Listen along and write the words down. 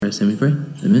Christ, and we pray.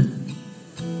 Amen.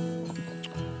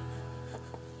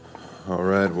 All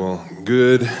right, well,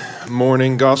 good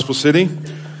morning, Gospel City.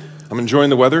 I'm enjoying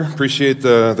the weather. Appreciate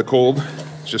the cold.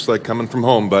 It's just like coming from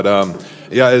home. But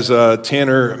as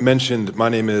Tanner mentioned, my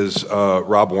name is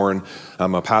Rob Warren.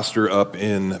 I'm a pastor up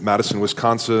in Madison,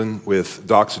 Wisconsin with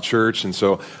Doxa Church. And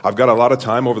so I've got a lot of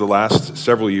time over the last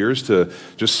several years to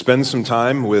just spend some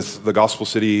time with the Gospel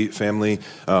City family.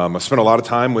 I've spent a lot of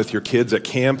time with your kids at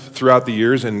camp throughout the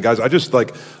years. And guys, I just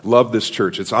love this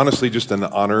church. It's honestly just an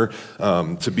honor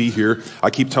to be here. I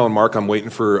keep telling Mark I'm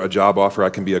waiting for a job offer. I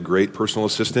can be a great personal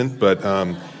assistant,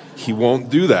 but he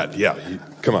won't do that. Yeah,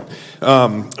 come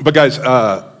on. But guys,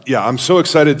 I'm so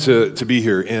excited to be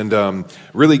here. And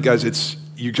really, guys,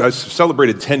 you guys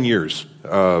celebrated 10 years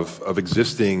of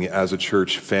existing as a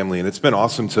church family. And it's been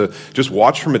awesome to just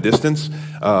watch from a distance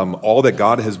all that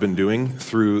God has been doing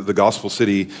through the Gospel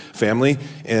City family.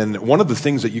 And one of the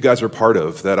things that you guys are part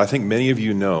of that I think many of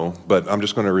you know, but I'm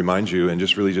just going to remind you and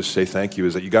just really just say thank you,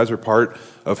 is that you guys are part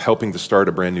of helping to start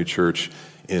a brand new church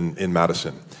in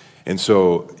Madison. And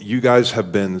so you guys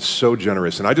have been so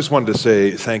generous. And I just wanted to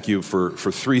say thank you for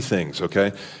three things,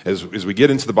 okay? As we get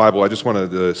into the Bible, I just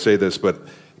wanted to say this. But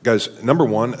guys, number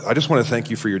one, I just want to thank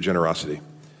you for your generosity.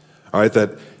 All right,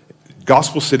 that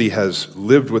Gospel City has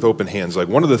lived with open hands. Like,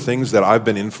 one of the things that I've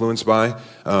been influenced by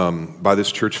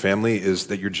this church family is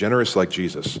that you're generous like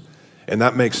Jesus. And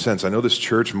that makes sense. I know this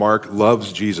church, Mark,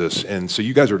 loves Jesus. And so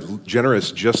you guys are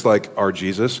generous just like our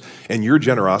Jesus. And your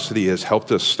generosity has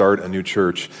helped us start a new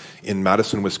church in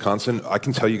Madison, Wisconsin. I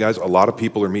can tell you guys, a lot of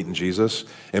people are meeting Jesus.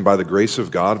 And by the grace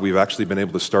of God, we've actually been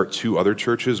able to start two other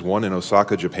churches, one in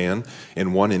Osaka, Japan,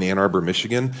 and one in Ann Arbor,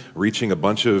 Michigan, reaching a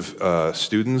bunch of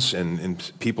students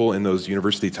and people in those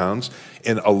university towns.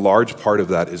 And a large part of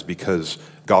that is because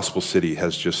Gospel City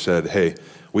has just said, hey,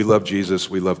 we love Jesus,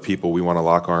 we love people, we want to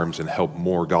lock arms and help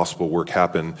more gospel work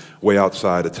happen way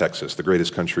outside of Texas, the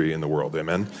greatest country in the world,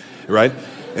 amen? Right?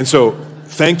 And so,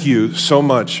 thank you so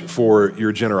much for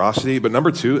your generosity, but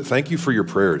number two, thank you for your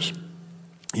prayers.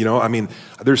 You know, I mean,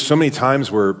 there's so many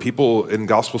times where people in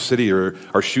Gospel City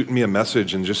are shooting me a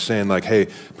message and just saying like, hey,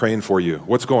 praying for you.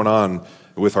 What's going on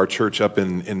with our church up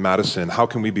in Madison? How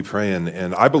can we be praying?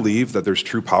 And I believe that there's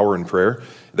true power in prayer,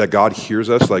 that God hears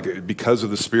us, like, because of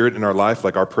the Spirit in our life.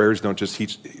 Like, our prayers don't just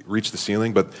reach the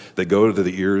ceiling, but they go to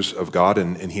the ears of God,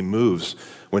 and He moves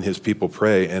when His people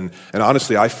pray. And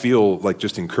honestly, I feel like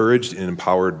just encouraged and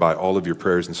empowered by all of your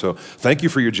prayers. And so thank you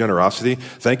for your generosity.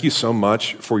 Thank you so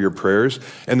much for your prayers.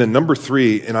 And then number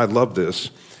three, and I love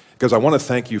this, because I want to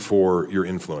thank you for your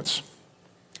influence.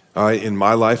 In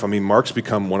my life, I mean, Mark's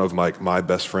become one of my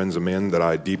best friends, a man that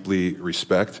I deeply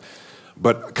respect.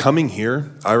 But coming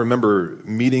here, I remember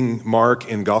meeting Mark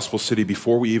in Gospel City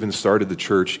before we even started the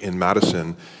church in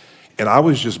Madison, and I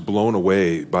was just blown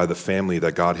away by the family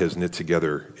that God has knit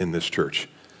together in this church.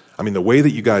 I mean, the way that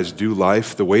you guys do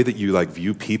life, the way that you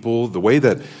view people, the way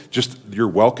that just you're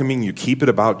welcoming, you keep it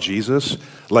about Jesus,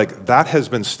 that has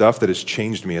been stuff that has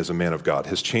changed me as a man of God,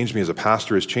 has changed me as a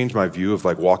pastor, has changed my view of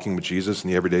walking with Jesus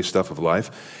and the everyday stuff of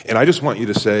life. And I just want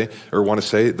to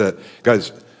say that,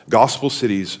 guys, Gospel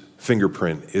City's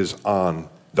fingerprint is on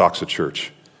Doxa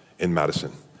Church in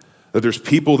Madison. That there's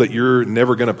people that you're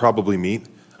never going to probably meet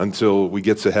until we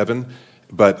get to heaven.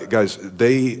 But guys,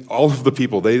 all of the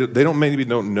people, they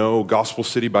don't know Gospel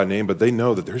City by name, but they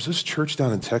know that there's this church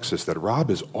down in Texas that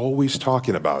Rob is always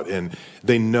talking about. And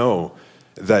they know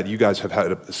that you guys have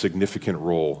had a significant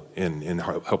role in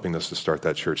helping us to start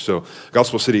that church. So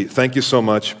Gospel City, thank you so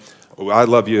much. I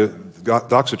love you.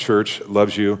 Doxa Church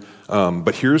loves you.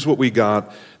 But here's what we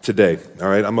got today, all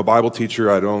right? I'm a Bible teacher.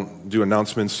 I don't do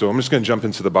announcements, so I'm just going to jump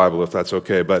into the Bible if that's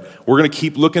okay. But we're going to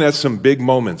keep looking at some big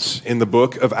moments in the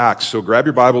book of Acts. So grab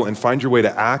your Bible and find your way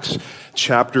to Acts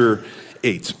chapter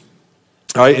 8.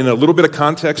 All right, in a little bit of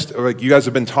context, you guys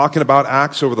have been talking about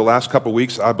Acts over the last couple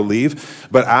weeks, I believe.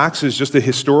 But Acts is just a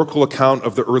historical account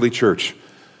of the early church,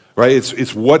 right?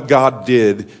 It's what God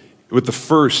did with the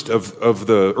first of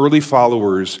the early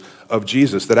followers of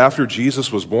Jesus, that after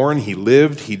Jesus was born, He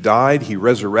lived, He died, He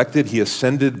resurrected, He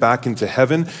ascended back into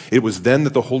heaven. It was then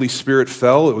that the Holy Spirit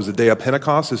fell. It was the day of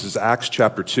Pentecost. This is Acts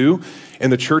chapter 2.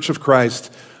 And the church of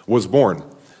Christ was born.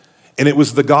 And it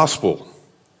was the gospel.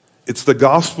 It's the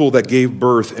gospel that gave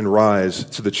birth and rise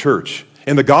to the church.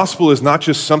 And the gospel is not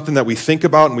just something that we think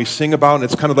about and we sing about, and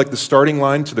it's kind of like the starting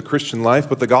line to the Christian life,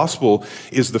 but the gospel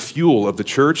is the fuel of the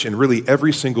church and really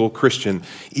every single Christian,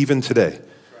 even today.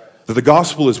 That the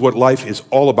gospel is what life is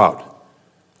all about.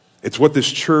 It's what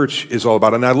this church is all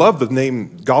about. And I love the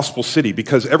name Gospel City,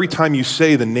 because every time you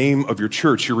say the name of your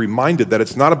church, you're reminded that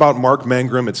it's not about Mark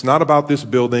Mangrum, it's not about this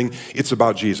building, it's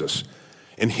about Jesus.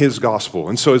 in his gospel.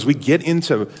 And so as we get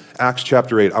into Acts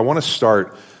chapter 8, I want to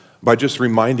start by just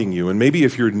reminding you, and maybe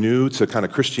if you're new to kind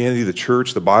of Christianity, the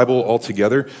church, the Bible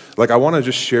altogether, like I want to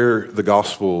just share the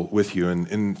gospel with you.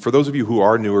 And for those of you who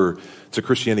are newer to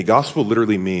Christianity, gospel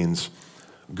literally means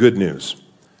good news.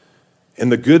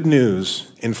 And the good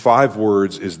news in 5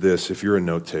 words is this, if you're a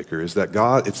note taker, is that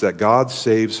God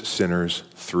saves sinners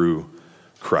through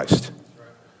Christ.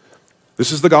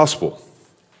 This is the gospel.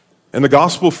 And the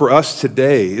gospel for us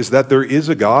today is that there is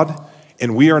a God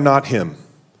and we are not him.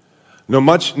 No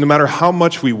matter how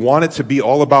much we want it to be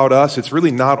all about us, it's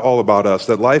really not all about us.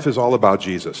 That life is all about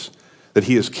Jesus. That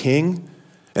he is king,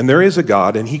 and there is a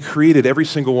God, and he created every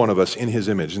single one of us in his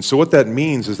image. And so what that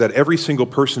means is that every single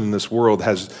person in this world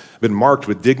has been marked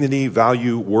with dignity,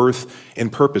 value, worth, and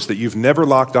purpose. That you've never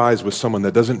locked eyes with someone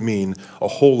that doesn't mean a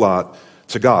whole lot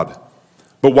to God.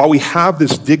 But while we have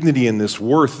this dignity and this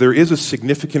worth, there is a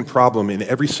significant problem in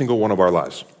every single one of our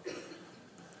lives.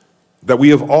 That we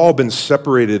have all been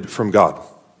separated from God.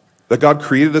 That God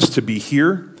created us to be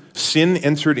here. Sin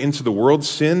entered into the world.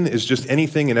 Sin is just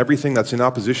anything and everything that's in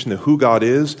opposition to who God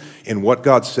is and what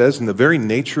God says. And the very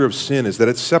nature of sin is that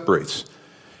it separates.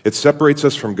 It separates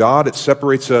us from God. It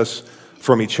separates us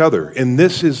from each other. And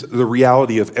this is the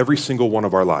reality of every single one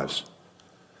of our lives.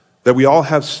 That we all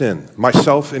have sin,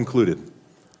 myself included.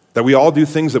 That we all do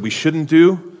things that we shouldn't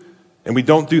do. And we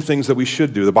don't do things that we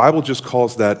should do. The Bible just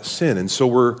calls that sin. And so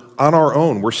we're on our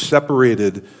own. We're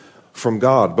separated from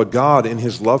God. But God, in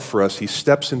his love for us, he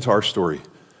steps into our story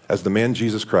as the man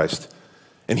Jesus Christ.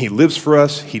 And he lives for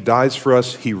us. He dies for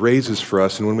us. He raises for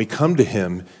us. And when we come to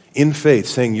him in faith,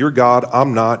 saying, you're God,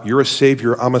 I'm not. You're a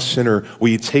Savior, I'm a sinner. Will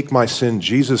you take my sin?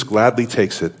 Jesus gladly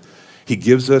takes it. He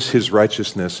gives us his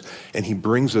righteousness. And he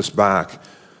brings us back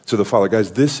to the Father.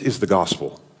 Guys, this is the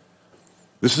gospel.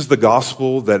 This is the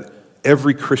gospel that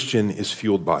every Christian is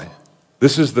fueled by.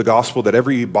 This is the gospel that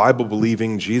every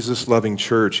Bible-believing, Jesus-loving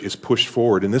church is pushed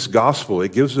forward. And this gospel,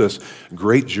 it gives us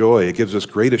great joy. It gives us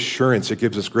great assurance. It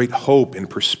gives us great hope and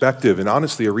perspective and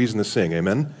honestly a reason to sing.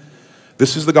 Amen?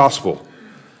 This is the gospel.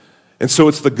 And so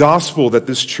it's the gospel that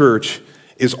this church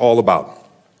is all about.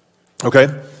 Okay?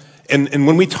 And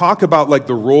when we talk about like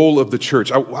the role of the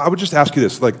church, I would just ask you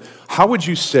this. Like, how would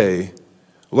you say,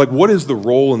 like, what is the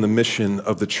role and the mission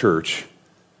of the church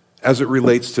as it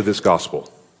relates to this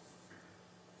gospel?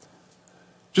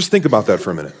 Just think about that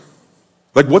for a minute.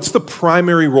 Like, what's the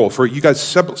primary role for you guys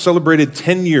celebrated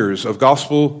 10 years of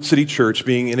Gospel City Church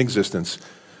being in existence.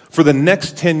 For the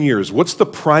next 10 years, what's the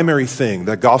primary thing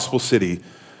that Gospel City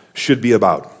should be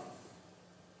about?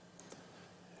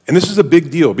 And this is a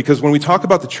big deal because when we talk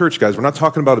about the church, guys, we're not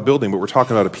talking about a building, but we're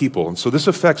talking about a people. And so this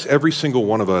affects every single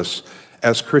one of us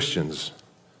as Christians.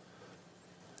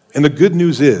 And the good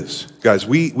news is, guys,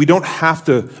 we don't have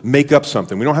to make up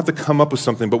something. We don't have to come up with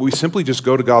something, but we simply just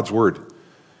go to God's word.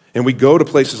 And we go to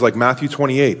places like Matthew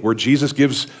 28, where Jesus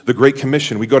gives the Great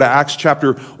Commission. We go to Acts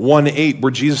chapter 1:8,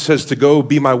 where Jesus says to go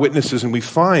be my witnesses. And we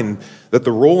find that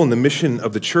the role and the mission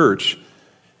of the church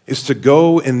is to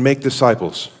go and make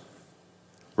disciples.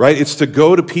 Right? It's to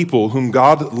go to people whom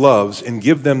God loves and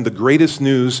give them the greatest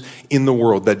news in the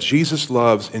world, that Jesus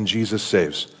loves and Jesus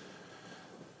saves.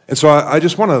 And so I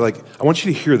just want to I want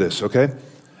you to hear this, okay?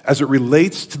 As it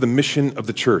relates to the mission of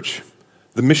the church,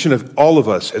 the mission of all of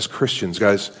us as Christians,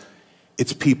 guys,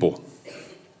 it's people.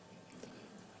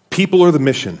 People are the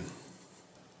mission.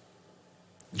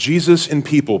 Jesus and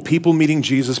people meeting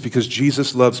Jesus because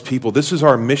Jesus loves people. This is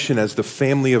our mission as the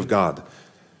family of God.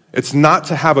 It's not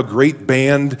to have a great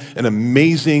band, an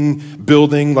amazing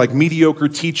building, like mediocre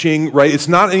teaching, right? It's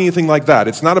not anything like that.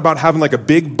 It's not about having like a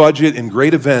big budget and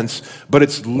great events, but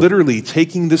it's literally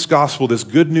taking this gospel, this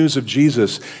good news of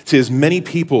Jesus, to as many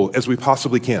people as we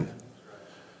possibly can.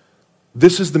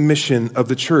 This is the mission of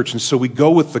the church. And so we go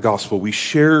with the gospel. We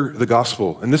share the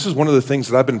gospel. And this is one of the things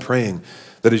that I've been praying,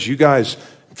 that as you guys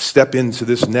step into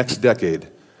this next decade,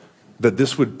 that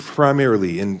this would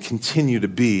primarily and continue to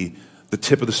be the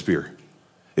tip of the spear,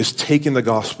 is taking the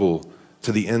gospel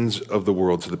to the ends of the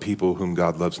world, to the people whom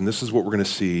God loves. And this is what we're going to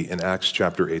see in Acts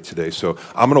chapter 8 today. So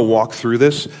I'm going to walk through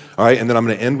this, all right, and then I'm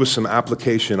going to end with some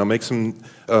application. I'll make some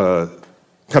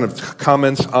kind of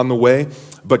comments on the way.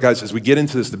 But guys, as we get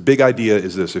into this, the big idea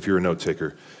is this, if you're a note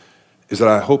taker, is that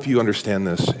I hope you understand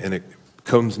this and it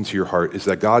comes into your heart, is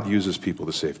that God uses people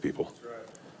to save people.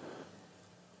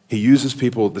 He uses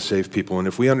people to save people. And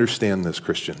if we understand this,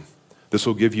 Christian, this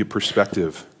will give you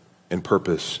perspective and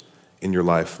purpose in your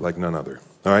life like none other.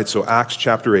 All right, so Acts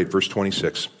chapter 8, verse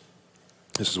 26.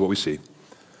 This is what we see.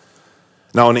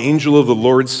 Now an angel of the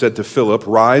Lord said to Philip,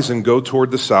 "Rise and go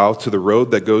toward the south to the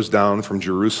road that goes down from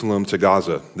Jerusalem to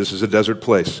Gaza." This is a desert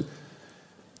place.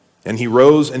 And he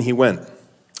rose and he went.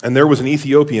 And there was an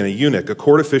Ethiopian, a eunuch, a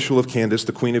court official of Candace,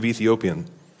 the queen of Ethiopian,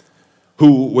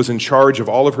 who was in charge of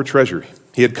all of her treasury.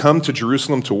 He had come to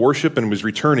Jerusalem to worship and was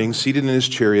returning, seated in his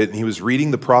chariot, and he was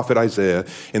reading the prophet Isaiah.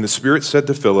 And the Spirit said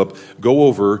to Philip, go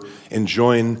over and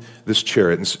join this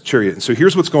chariot. And so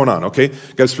here's what's going on, okay?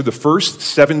 Guys, for the first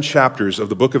 7 chapters of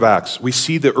the book of Acts, we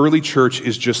see the early church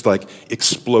is just like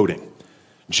exploding.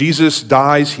 Jesus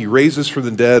dies, he raises from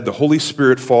the dead, the Holy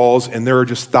Spirit falls, and there are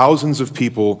just thousands of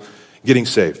people getting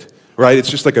saved. Right?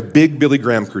 It's just like a big Billy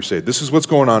Graham crusade. This is what's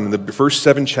going on in the first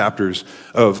 7 chapters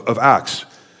of Acts.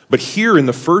 But here in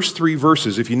the first 3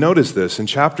 verses, if you notice this, in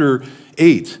chapter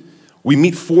 8, we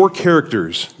meet 4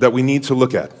 characters that we need to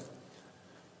look at.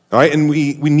 All right? And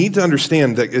we need to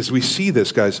understand that as we see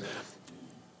this, guys,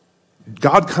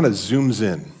 God kind of zooms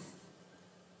in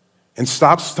and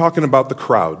stops talking about the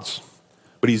crowds,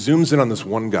 but he zooms in on this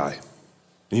one guy.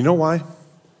 And you know why?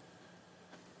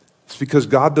 It's because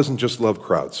God doesn't just love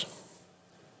crowds.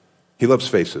 He loves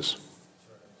faces.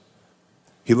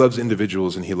 He loves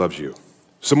individuals, and he loves you.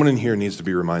 Someone in here needs to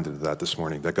be reminded of that this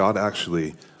morning, that God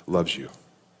actually loves you.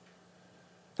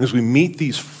 And as we meet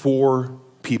these 4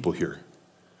 people here,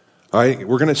 all right,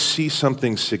 we're going to see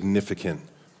something significant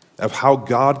of how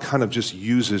God kind of just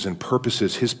uses and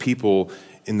purposes his people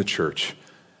in the church.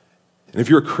 And if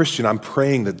you're a Christian, I'm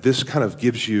praying that this kind of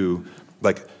gives you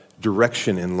like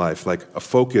direction in life, like a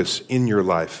focus in your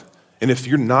life. And if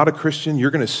you're not a Christian, you're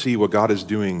going to see what God is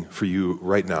doing for you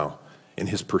right now in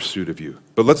his pursuit of you.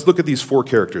 But let's look at these 4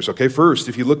 characters, okay? First,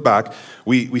 if you look back,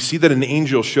 we see that an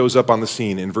angel shows up on the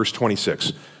scene in verse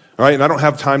 26. All right, and I don't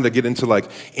have time to get into like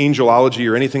angelology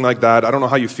or anything like that. I don't know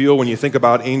how you feel when you think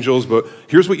about angels, but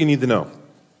here's what you need to know.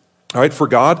 All right, for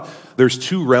God, there's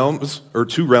 2 realms,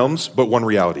 but one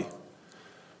reality.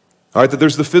 All right, that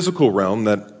there's the physical realm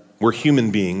where human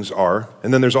beings are,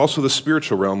 and then there's also the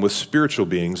spiritual realm with spiritual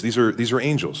beings. These are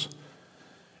angels.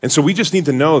 And so we just need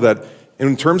to know that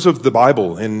in terms of the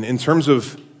Bible, and in terms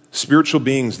of spiritual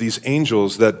beings, these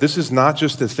angels, that this is not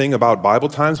just a thing about Bible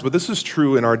times, but this is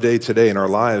true in our day today, in our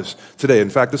lives today. In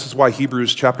fact, this is why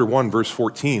Hebrews chapter 1, verse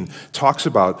 14 talks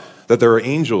about that there are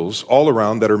angels all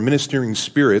around that are ministering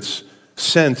spirits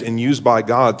sent and used by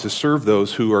God to serve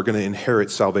those who are going to inherit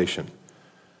salvation.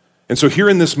 And so here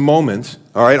in this moment,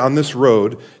 all right, on this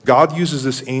road, God uses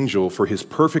this angel for his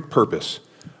perfect purpose,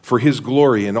 for his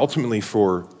glory, and ultimately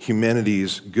for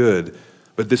humanity's good.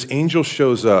 But this angel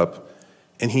shows up,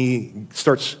 and he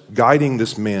starts guiding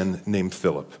this man named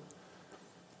Philip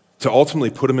to ultimately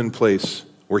put him in place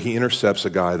where he intercepts a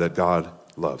guy that God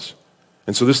loves.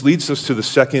 And so this leads us to the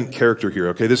second character here,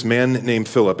 okay, this man named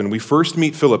Philip. And we first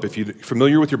meet Philip, if you're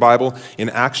familiar with your Bible, in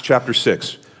Acts chapter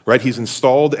 6. Right, he's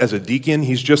installed as a deacon.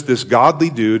 He's just this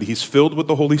godly dude. He's filled with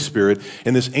the Holy Spirit.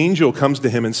 And this angel comes to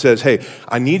him and says, hey,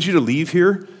 I need you to leave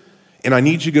here, and I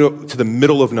need you to go to the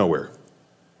middle of nowhere.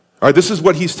 All right, this is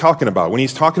what he's talking about when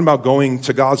he's talking about going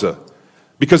to Gaza.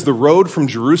 Because the road from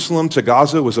Jerusalem to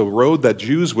Gaza was a road that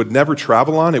Jews would never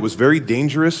travel on. It was very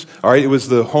dangerous. All right, it was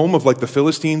the home of like the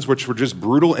Philistines, which were just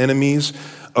brutal enemies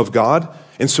of God.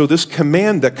 And so this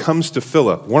command that comes to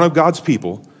Philip, one of God's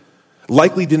people,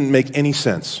 likely didn't make any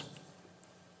sense.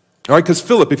 All right, because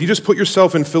Philip, if you just put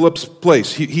yourself in Philip's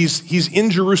place, he's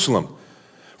in Jerusalem,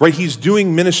 right? He's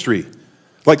doing ministry.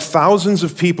 Like thousands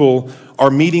of people are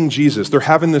meeting Jesus. They're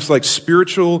having this like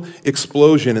spiritual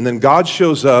explosion, and then God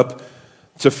shows up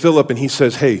to Philip and he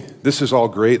says, hey, this is all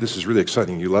great. This is really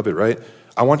exciting. You love it, right?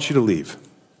 I want you to leave.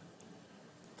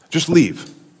 Just leave.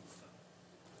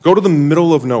 Go to the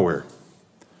middle of nowhere.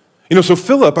 You know, so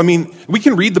Philip, I mean, we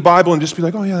can read the Bible and just be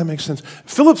like, oh yeah, that makes sense.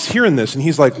 Philip's hearing this and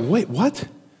he's like, wait, what?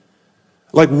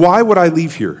 Like, why would I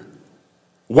leave here?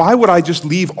 Why would I just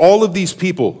leave all of these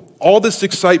people, all this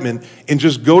excitement, and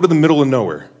just go to the middle of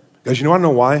nowhere? Guys, you want to know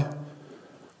why?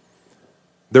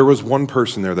 There was one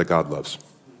person there that God loves.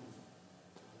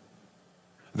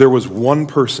 There was one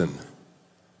person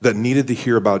that needed to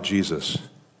hear about Jesus,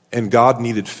 and God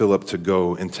needed Philip to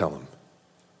go and tell him.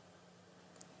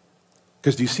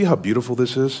 Because do you see how beautiful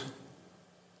this is?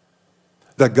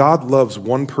 That God loves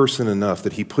one person enough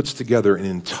that he puts together an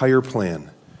entire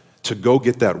plan to go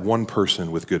get that one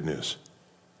person with good news.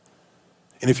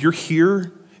 And if you're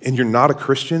here and you're not a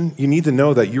Christian, you need to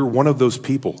know that you're one of those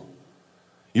people.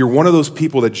 You're one of those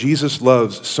people that Jesus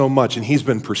loves so much, and he's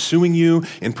been pursuing you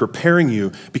and preparing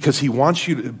you because he wants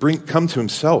you to come to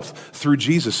himself through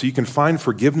Jesus so you can find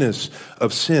forgiveness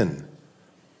of sin.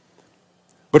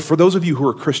 But for those of you who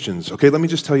are Christians, okay, let me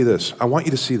just tell you this. I want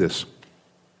you to see this.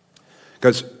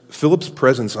 Guys, Philip's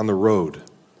presence on the road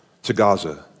to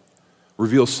Gaza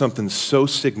reveals something so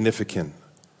significant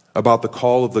about the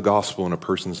call of the gospel in a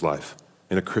person's life.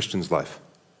 in a Christian's life.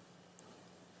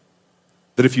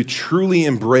 That if you truly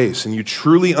embrace and you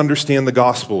truly understand the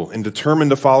gospel and determine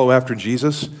to follow after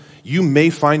Jesus, you may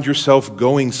find yourself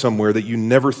going somewhere that you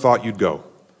never thought you'd go.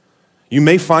 You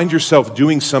may find yourself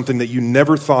doing something that you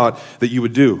never thought that you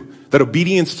would do. That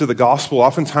obedience to the gospel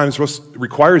oftentimes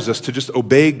requires us to just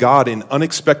obey God in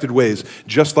unexpected ways,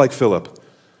 just like Philip.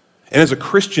 And as a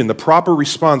Christian, the proper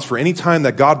response for any time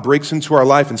that God breaks into our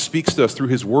life and speaks to us through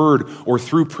his word or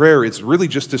through prayer, it's really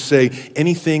just to say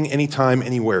anything, anytime,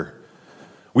 anywhere.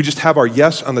 We just have our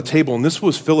yes on the table, and this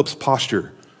was Philip's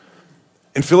posture.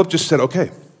 And Philip just said,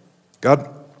 okay, God,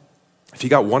 if you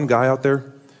got one guy out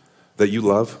there that you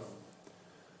love,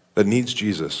 that needs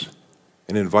Jesus,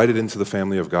 and invited into the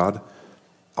family of God,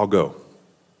 I'll go.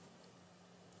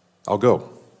 I'll go.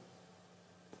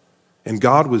 And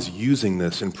God was using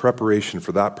this in preparation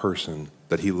for that person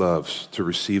that he loves to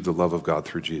receive the love of God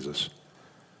through Jesus.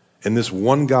 And this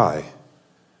one guy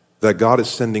that God is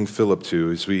sending Philip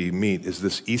to as we meet is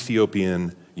this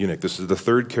Ethiopian eunuch. This is the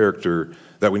third character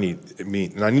that we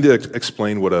meet. And I need to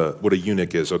explain what a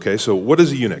eunuch is, okay? So what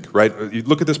is a eunuch, right? You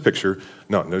look at this picture.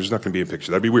 No, there's not going to be a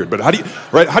picture. That'd be weird. But how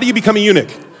do you become a eunuch?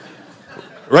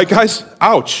 Right, guys?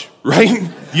 Ouch, right?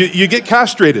 You get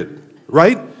castrated,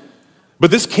 right? But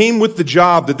this came with the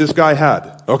job that this guy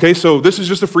had, okay? So this is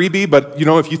just a freebie, but you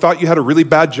know, if you thought you had a really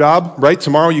bad job, right?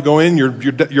 Tomorrow you go in,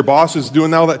 your boss is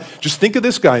doing all that. Just think of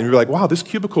this guy and you're like, wow, this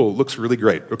cubicle looks really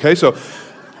great, okay? So,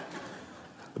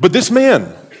 but this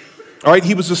man, all right,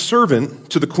 he was a servant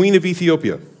to the queen of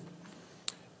Ethiopia.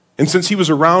 And since he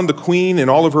was around the queen and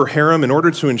all of her harem, in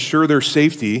order to ensure their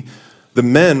safety, the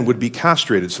men would be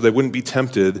castrated so they wouldn't be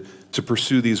tempted to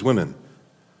pursue these women.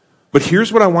 But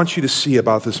here's what I want you to see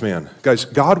about this man. Guys,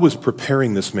 God was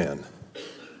preparing this man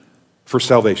for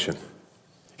salvation.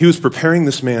 He was preparing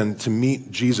this man to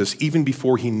meet Jesus even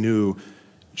before he knew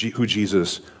who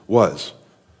Jesus was.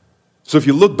 So if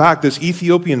you look back, this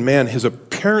Ethiopian man has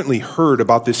apparently heard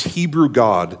about this Hebrew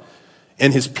God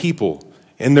and his people,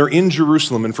 and they're in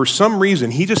Jerusalem. And for some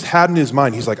reason, he just had in his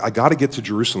mind, he's like, I got to get to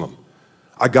Jerusalem.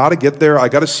 I got to get there. I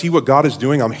got to see what God is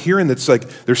doing. I'm hearing that's like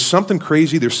there's something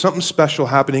crazy, there's something special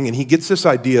happening, and he gets this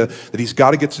idea that he's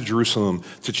got to get to Jerusalem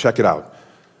to check it out.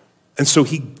 And so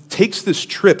he takes this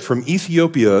trip from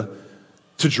Ethiopia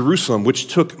to Jerusalem,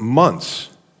 which took months.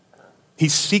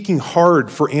 He's seeking hard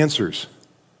for answers.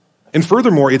 And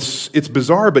furthermore, it's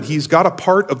bizarre, but he's got a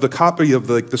part of the copy of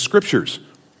the scriptures,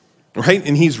 right?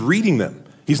 And he's reading them.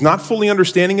 He's not fully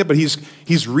understanding it, but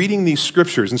he's reading these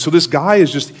scriptures. And so this guy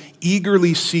is just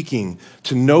eagerly seeking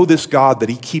to know this God that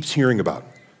he keeps hearing about.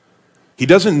 He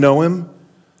doesn't know him,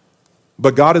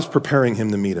 but God is preparing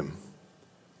him to meet him.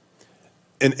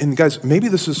 And guys, maybe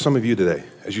this is some of you today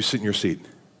as you sit in your seat.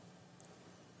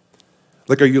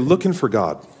 Like, are you looking for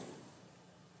God?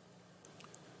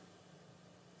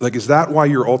 Like, is that why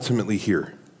you're ultimately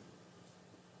here?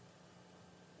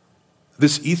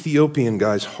 This Ethiopian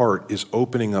guy's heart is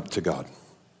opening up to God.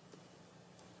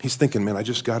 He's thinking, man, I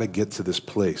just got to get to this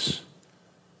place.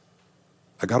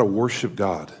 I got to worship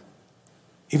God.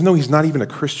 Even though he's not even a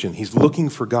Christian, he's looking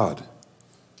for God.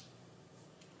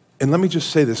 And let me just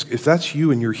say this, if that's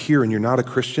you and you're here and you're not a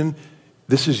Christian,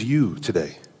 this is you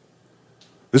today.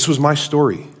 This was my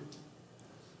story.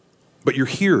 But you're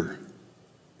here.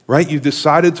 Right? You've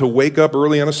decided to wake up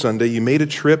early on a Sunday. You made a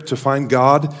trip to find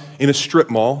God in a strip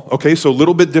mall. Okay, so a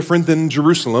little bit different than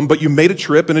Jerusalem, but you made a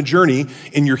trip and a journey,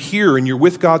 and you're here, and you're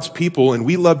with God's people, and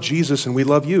we love Jesus, and we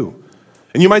love you.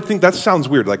 And you might think that sounds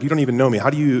weird, like you don't even know me. How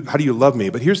do you love me?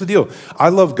 But here's the deal. I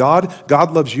love God,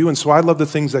 God loves you, and so I love the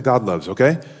things that God loves,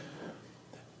 okay?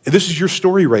 And this is your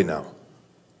story right now.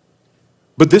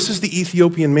 But this is the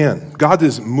Ethiopian man. God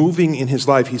is moving in his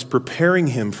life. He's preparing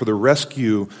him for the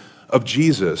rescue of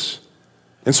Jesus.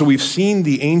 And so we've seen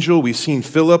the angel, we've seen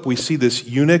Philip, we see this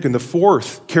eunuch, and the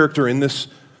fourth character in this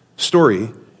story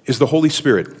is the Holy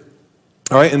Spirit.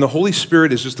 All right, and the Holy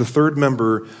Spirit is just the third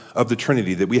member of the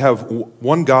Trinity, that we have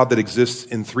one God that exists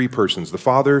in three persons, the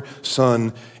Father,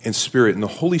 Son, and Spirit. And the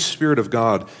Holy Spirit of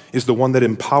God is the one that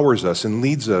empowers us and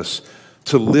leads us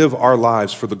to live our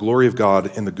lives for the glory of God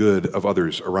and the good of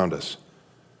others around us.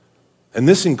 And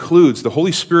this includes the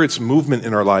Holy Spirit's movement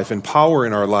in our life and power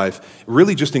in our life. It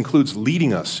really just includes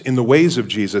leading us in the ways of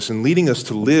Jesus and leading us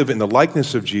to live in the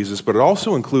likeness of Jesus, but it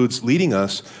also includes leading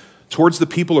us towards the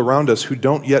people around us who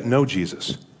don't yet know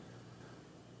Jesus.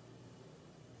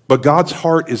 But God's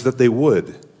heart is that they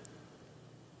would.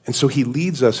 And so he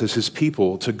leads us as his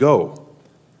people to go.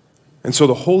 And so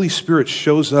the Holy Spirit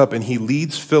shows up and he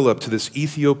leads Philip to this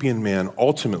Ethiopian man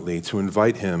ultimately to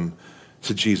invite him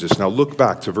to Jesus. Now look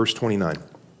back to verse 29.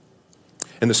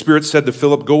 And the Spirit said to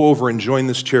Philip, "Go over and join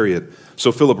this chariot."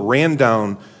 So Philip ran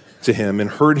down to him and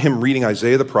heard him reading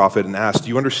Isaiah the prophet and asked, "Do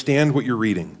you understand what you're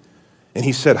reading?" And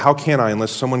he said, "How can I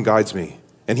unless someone guides me?"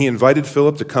 And he invited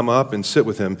Philip to come up and sit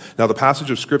with him. Now the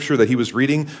passage of scripture that he was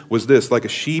reading was this: "Like a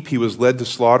sheep he was led to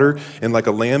slaughter, and like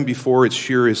a lamb before its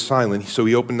shearer is silent, so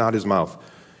he opened not his mouth.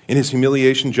 In his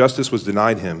humiliation justice was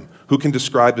denied him. Who can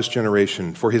describe this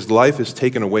generation? For his life is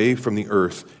taken away from the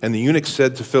earth." And the eunuch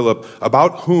said to Philip,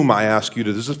 "About whom, I ask you,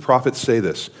 does this prophet say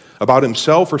this? About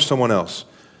himself or someone else?"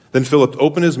 Then Philip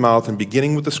opened his mouth, and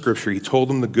beginning with the scripture, he told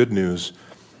him the good news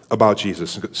about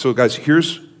Jesus. So guys,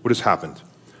 here's what has happened.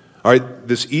 All right,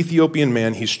 this Ethiopian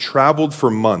man, he's traveled for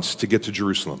months to get to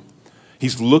Jerusalem.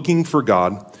 He's looking for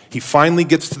God. He finally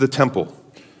gets to the temple,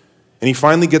 and he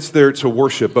finally gets there to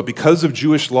worship. But because of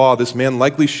Jewish law, this man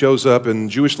likely shows up in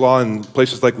Jewish law in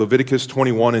places like Leviticus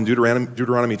 21 and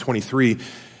Deuteronomy 23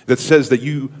 that says that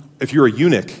if you're a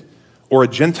eunuch or a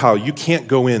Gentile, you can't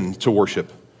go in to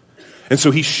worship. And so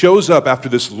he shows up after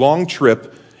this long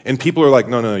trip, and people are like,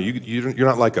 no, you're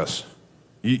not like us.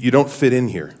 You don't fit in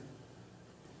here.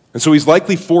 And so he's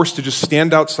likely forced to just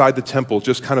stand outside the temple,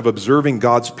 just kind of observing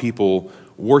God's people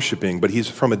worshiping, but he's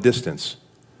from a distance.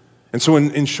 And so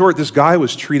in short, this guy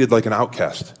was treated like an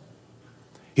outcast.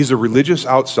 He's a religious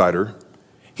outsider.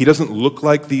 He doesn't look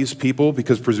like these people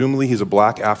because presumably he's a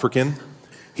black African.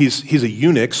 He's a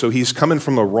eunuch, so he's coming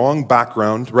from the wrong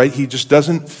background, right? He just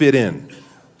doesn't fit in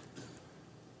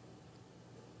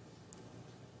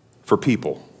for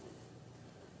people,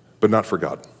 but not for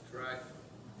God.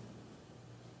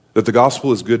 That the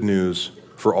gospel is good news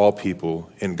for all people,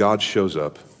 and God shows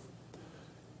up,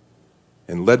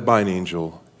 and led by an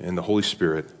angel and the Holy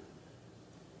Spirit,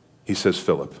 he says,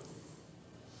 "Philip,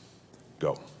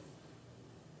 go."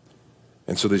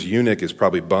 And so this eunuch is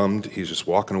probably bummed. He's just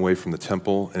walking away from the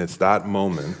temple, and it's that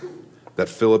moment that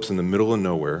Philip's in the middle of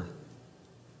nowhere,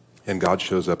 and God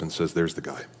shows up and says, "There's the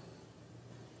guy.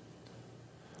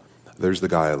 There's the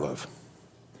guy I love.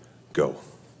 Go."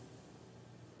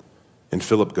 And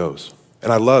Philip goes.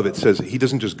 And I love, it says he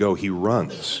doesn't just go, he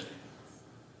runs.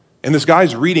 And this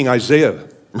guy's reading Isaiah,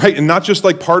 right? And not just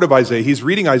like part of Isaiah, he's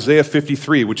reading Isaiah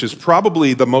 53, which is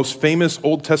probably the most famous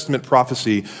Old Testament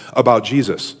prophecy about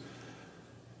Jesus.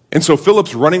 And so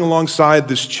Philip's running alongside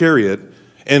this chariot,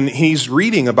 and he's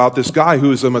reading about this guy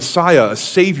who is a Messiah, a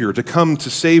Savior, to come to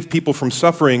save people from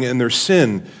suffering and their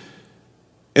sin.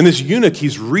 And this eunuch,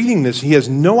 he's reading this. He has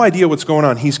no idea what's going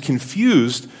on. He's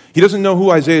confused. He doesn't know who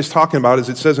Isaiah is talking about, as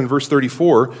it says in verse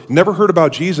 34. Never heard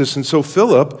about Jesus. And so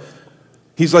Philip,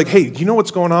 he's like, "Hey, do you know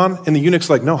what's going on?" And the eunuch's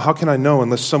like, "No, how can I know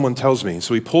unless someone tells me?"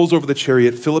 So he pulls over the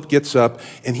chariot. Philip gets up,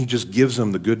 and he just gives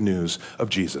him the good news of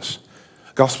Jesus.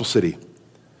 Gospel City,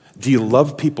 do you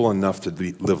love people enough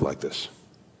to live like this?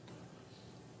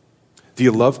 Do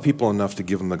you love people enough to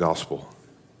give them the gospel?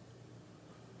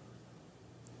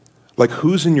 Like,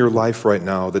 who's in your life right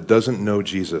now that doesn't know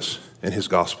Jesus and his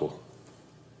gospel?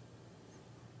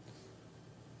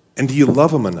 And do you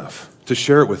love them enough to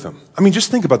share it with them? I mean, just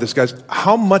think about this, guys.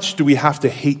 How much do we have to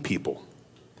hate people?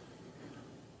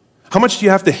 How much do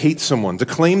you have to hate someone to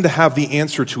claim to have the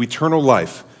answer to eternal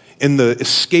life and the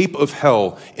escape of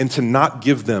hell and to not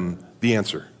give them the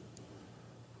answer?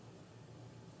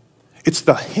 It's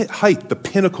the height, the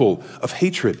pinnacle of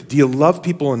hatred. Do you love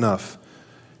people enough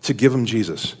to give them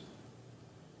Jesus?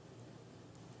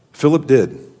 Philip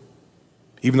did,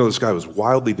 even though this guy was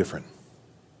wildly different.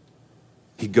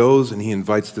 He goes and he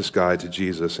invites this guy to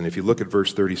Jesus. And if you look at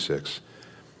verse 36,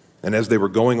 "And as they were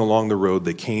going along the road,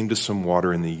 they came to some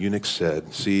water, and the eunuch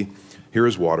said, 'See, here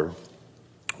is water.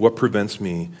 What prevents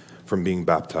me from being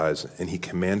baptized?' And he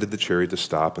commanded the chariot to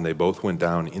stop, and they both went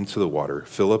down into the water,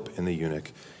 Philip and the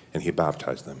eunuch, and he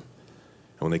baptized them.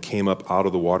 And when they came up out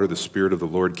of the water, the Spirit of the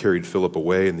Lord carried Philip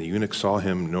away, and the eunuch saw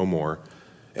him no more."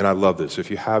 And I love this.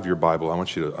 If you have your Bible, I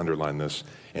want you to underline this.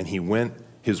 "And he went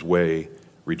his way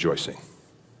rejoicing."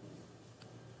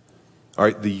 All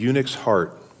right, the eunuch's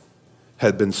heart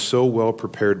had been so well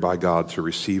prepared by God to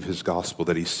receive his gospel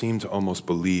that he seemed to almost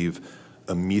believe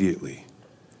immediately.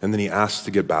 And then he asked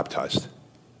to get baptized.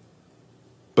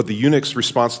 But the eunuch's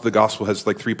response to the gospel has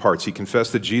like three parts. He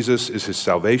confessed that Jesus is his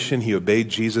salvation. He obeyed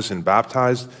Jesus and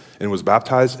was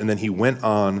baptized. And then he went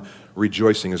on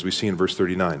rejoicing, as we see in verse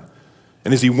 39.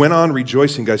 And as he went on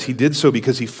rejoicing, guys, he did so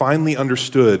because he finally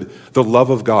understood the love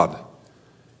of God.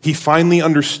 He finally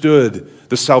understood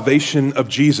the salvation of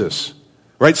Jesus,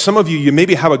 right? Some of you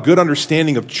maybe have a good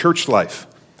understanding of church life,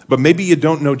 but maybe you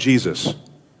don't know Jesus.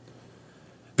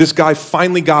 This guy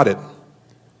finally got it.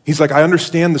 He's like, "I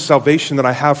understand the salvation that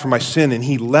I have for my sin," and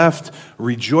he left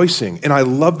rejoicing. And I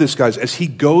love this, guys, as he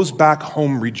goes back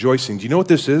home rejoicing. Do you know what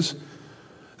this is?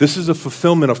 This is a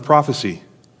fulfillment of prophecy.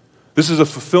 This is a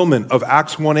fulfillment of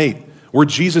Acts 1:8, where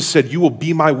Jesus said, "You will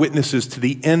be my witnesses to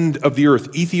the end of the earth."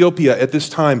 Ethiopia at this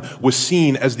time was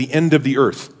seen as the end of the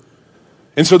earth.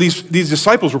 And so these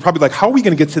disciples were probably like, how are we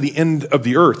going to get to the end of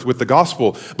the earth with the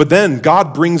gospel? But then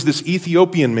God brings this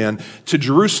Ethiopian man to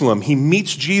Jerusalem. He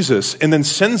meets Jesus and then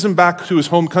sends him back to his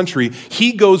home country.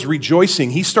 He goes rejoicing.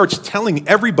 He starts telling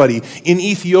everybody in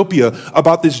Ethiopia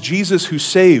about this Jesus who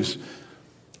saves.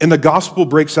 And the gospel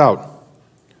breaks out.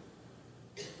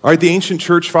 All right, the ancient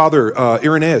church father,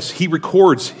 Irenaeus, he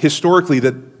records historically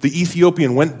that the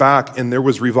Ethiopian went back and there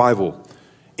was revival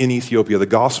in Ethiopia. The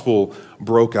gospel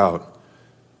broke out.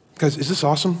 Guys, is this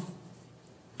awesome?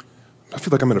 I feel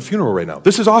like I'm at a funeral right now.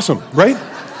 This is awesome, right?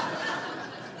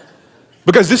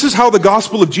 Because this is how the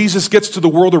gospel of Jesus gets to the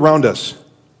world around us.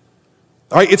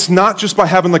 All right, it's not just by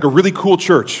having like a really cool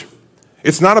church.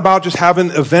 It's not about just having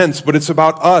events, but it's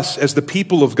about us as the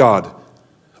people of God,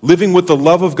 living with the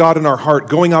love of God in our heart,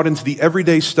 going out into the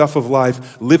everyday stuff of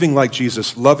life, living like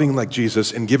Jesus, loving like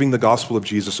Jesus, and giving the gospel of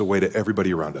Jesus away to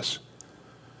everybody around us.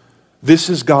 This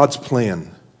is God's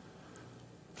plan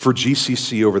for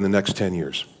GCC over the next 10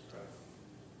 years.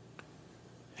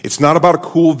 It's not about a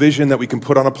cool vision that we can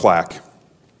put on a plaque.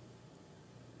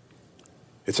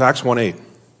 It's Acts 1:8.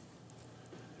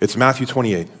 It's Matthew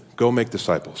 28. Go make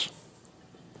disciples.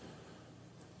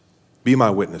 Be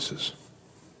my witnesses.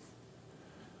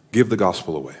 Give the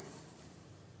gospel away.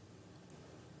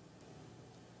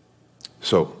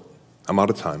 So, I'm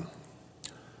out of time,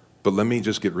 but let me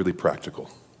just get really practical,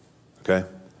 okay?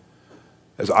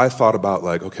 As I thought about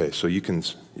like, okay, so you can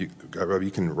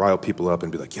rile people up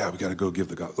and be like, yeah, we got to go give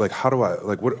the gospel. Like, how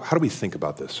do we think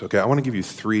about this? Okay, I want to give you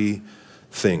 3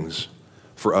 things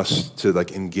for us to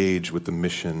like engage with the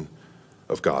mission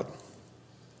of God.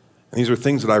 And these are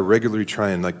things that I regularly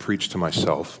try and like preach to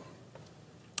myself.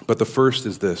 But the first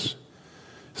is this,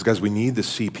 is guys, we need to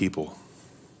see people.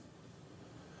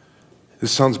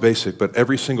 This sounds basic, but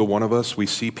every single one of us, we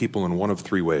see people in one of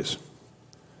 3 ways.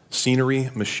 Scenery,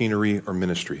 machinery, or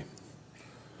ministry.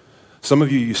 Some of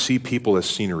you see people as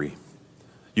scenery.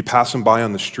 You pass them by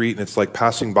on the street, and it's like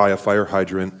passing by a fire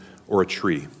hydrant or a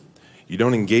tree. You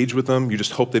don't engage with them. You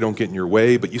just hope they don't get in your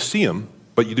way, but you see them,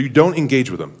 but you don't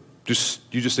engage with them.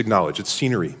 You just acknowledge. It's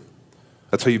scenery.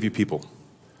 That's how you view people.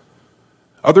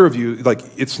 Other of you, like,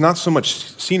 it's not so much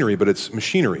scenery, but it's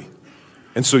machinery.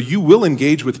 And so you will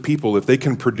engage with people if they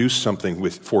can produce something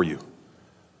for you.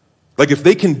 Like if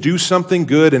they can do something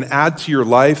good and add to your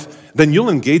life, then you'll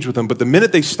engage with them. But the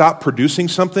minute they stop producing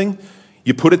something,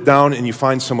 you put it down and you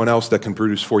find someone else that can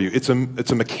produce for you. It's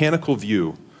a mechanical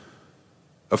view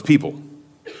of people.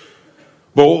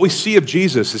 But what we see of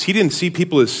Jesus is he didn't see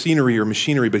people as scenery or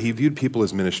machinery, but he viewed people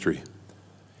as ministry.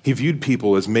 He viewed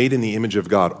people as made in the image of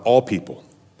God, all people.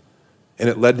 And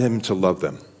it led him to love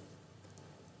them,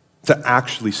 to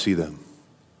actually see them,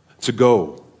 to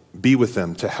go, be with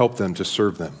them, to help them, to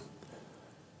serve them.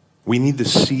 We need to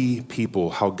see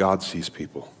people how God sees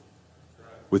people,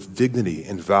 with dignity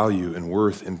and value and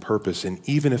worth and purpose, and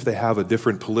even if they have a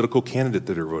different political candidate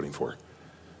that they're voting for,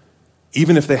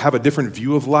 even if they have a different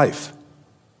view of life,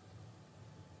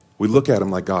 we look at them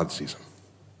like God sees them.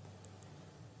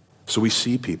 So we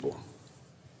see people.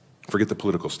 Forget the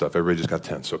political stuff. Everybody just got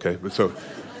tense, okay? So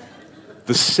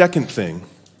the second thing,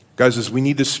 guys, is we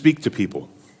need to speak to people.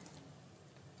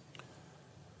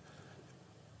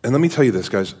 And let me tell you this,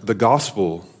 guys. The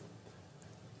gospel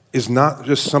is not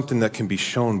just something that can be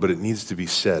shown, but it needs to be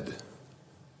said.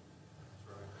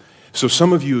 So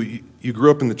some of you grew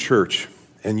up in the church,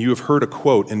 and you have heard a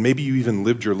quote, and maybe you even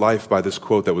lived your life by this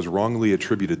quote that was wrongly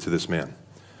attributed to this man,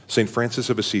 St. Francis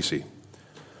of Assisi.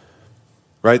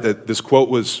 Right? That this quote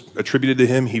was attributed to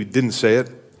him. He didn't say it,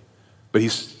 but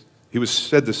he was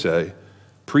said to say,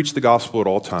 preach the gospel at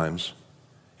all times,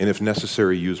 and if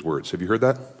necessary, use words. Have you heard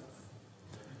that?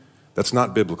 That's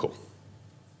not biblical.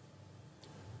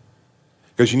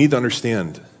 Because you need to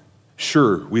understand,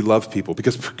 sure, we love people,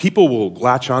 because people will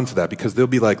latch onto that because they'll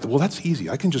be like, well, that's easy.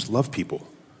 I can just love people.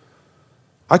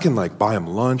 I can like buy them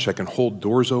lunch. I can hold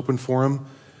doors open for them,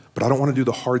 but I don't want to do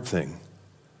the hard thing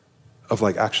of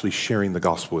like actually sharing the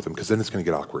gospel with them, because then it's going to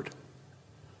get awkward.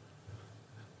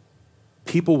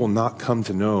 People will not come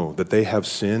to know that they have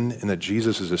sin and that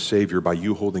Jesus is a savior by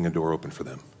you holding a door open for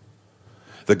them.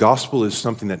 The gospel is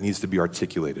something that needs to be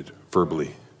articulated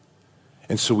verbally.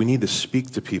 And so we need to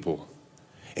speak to people.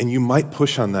 And you might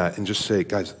push on that and just say,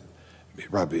 guys,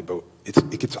 Robbie, but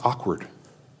it gets awkward,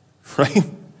 right?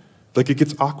 Like it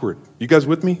gets awkward. You guys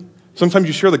with me? Sometimes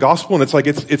you share the gospel and it's like,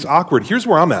 it's awkward. Here's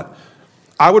where I'm at.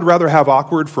 I would rather have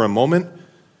awkward for a moment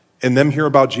and them hear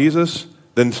about Jesus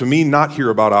than to me not hear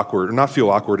about awkward or not feel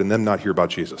awkward and them not hear about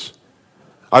Jesus.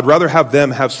 I'd rather have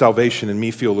them have salvation and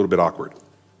me feel a little bit awkward.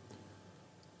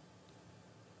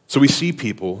 So we see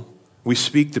people, we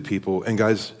speak to people, and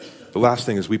guys, the last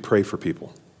thing is we pray for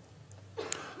people.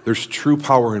 There's true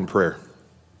power in prayer.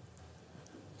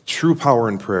 True power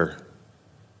in prayer.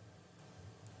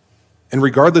 And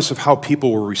regardless of how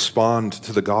people will respond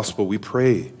to the gospel, we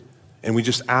pray and we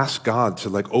just ask God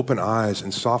to open eyes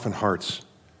and soften hearts.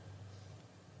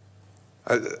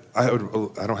 I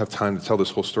don't have time to tell this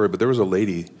whole story, but there was a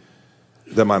lady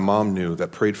that my mom knew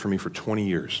that prayed for me for 20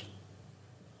 years.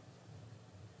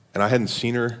 And I hadn't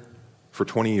seen her for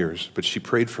 20 years, but she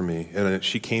prayed for me. And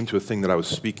she came to a thing that I was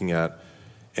speaking at,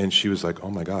 and she was like, "Oh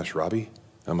my gosh, Robbie?"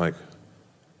 I'm like,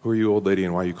 "Who are you, old lady,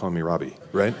 and why are you calling me Robbie?"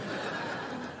 Right?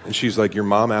 And she's like, "Your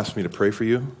mom asked me to pray for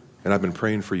you, and I've been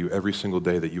praying for you every single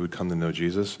day that you would come to know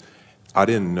Jesus. I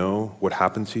didn't know what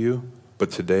happened to you,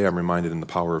 but today I'm reminded in the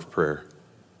power of prayer."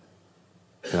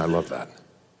 And I love that.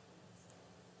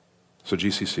 So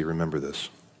GCC, remember this.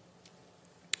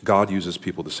 God uses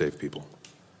people to save people.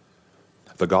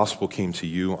 The gospel came to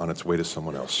you on its way to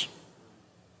someone else.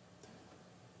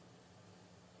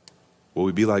 Will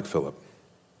we be like Philip,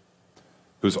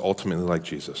 who's ultimately like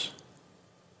Jesus?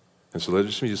 And so let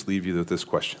me just leave you with this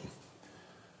question.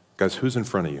 Guys, who's in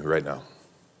front of you right now?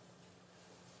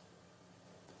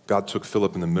 God took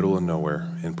Philip in the middle of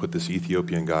nowhere and put this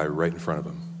Ethiopian guy right in front of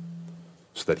him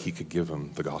so that he could give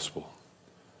him the gospel.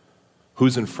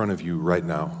 Who's in front of you right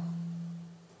now?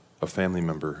 A family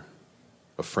member,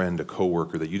 a friend, a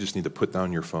coworker that you just need to put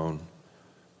down your phone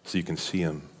so you can see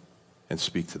him and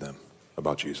speak to them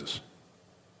about Jesus.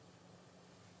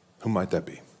 Who might that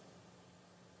be?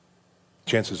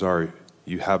 Chances are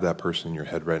you have that person in your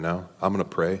head right now. I'm going to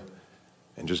pray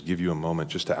and just give you a moment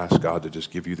just to ask God to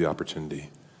just give you the opportunity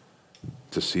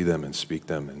to see them and speak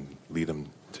them and lead them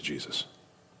to Jesus.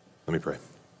 Let me pray.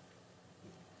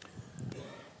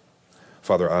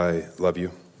 Father, I love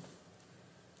you.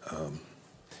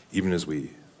 Even as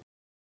we